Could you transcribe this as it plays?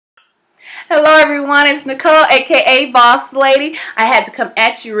Hello everyone, it's Nicole, aka Boss Lady. I had to come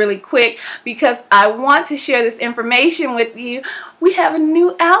at you really quick because I want to share this information with you. We have a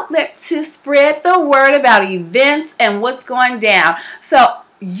new outlet to spread the word about events and what's going down. So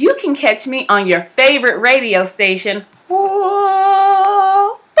you can catch me on your favorite radio station.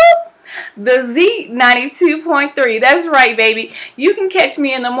 Whoa, boop. The Z 92.3. That's right, baby. You can catch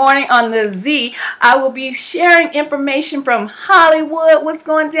me in the morning on the Z. I will be sharing information from Hollywood, what's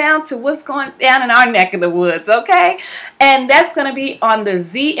going down, to what's going down in our neck of the woods, okay? And that's going to be on the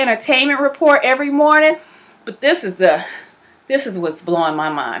Z Entertainment Report every morning. But this is what's blowing my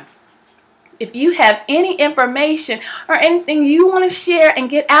mind. If you have any information or anything you want to share and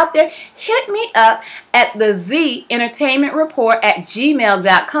get out there, hit me up at the Z Entertainment Report at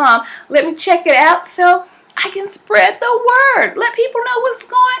gmail.com. Let me check it out so I can spread the word. Let people know what's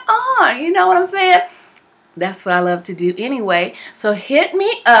going on. You know what I'm saying? That's what I love to do anyway. So hit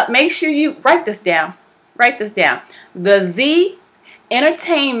me up. Make sure you write this down. Write this down. The Z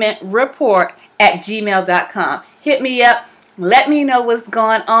Entertainment Report at gmail.com. Hit me up. Let me know what's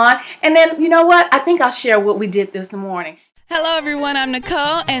going on. And then, you know what? I think I'll share what we did this morning. Hello, everyone. I'm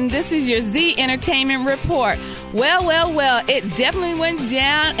Nicole, and this is your Z Entertainment Report. Well, it definitely went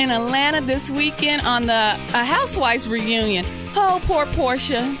down in Atlanta this weekend on the Housewives reunion. Oh, poor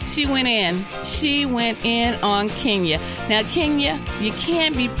Portia. She went in. She went in on Kenya. Now, Kenya, you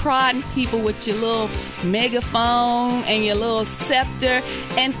can't be prodding people with your little megaphone and your little scepter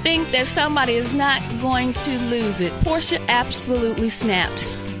and think that somebody is not going to lose it. Portia absolutely snapped.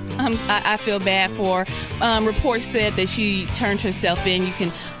 I feel bad for her. Reports said that she turned herself in. You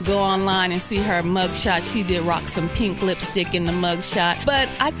can go online and see her mugshot. She did rock some pink lipstick in the mugshot. But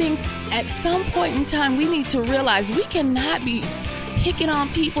I think at some point in time, we need to realize we cannot be picking on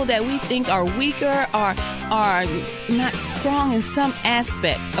people that we think are weaker or are not strong in some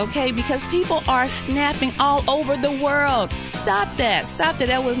aspect, okay? Because people are snapping all over the world. Stop that. Stop that.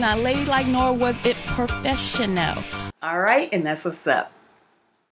 That was not ladylike, nor was it professional. All right, and that's what's up.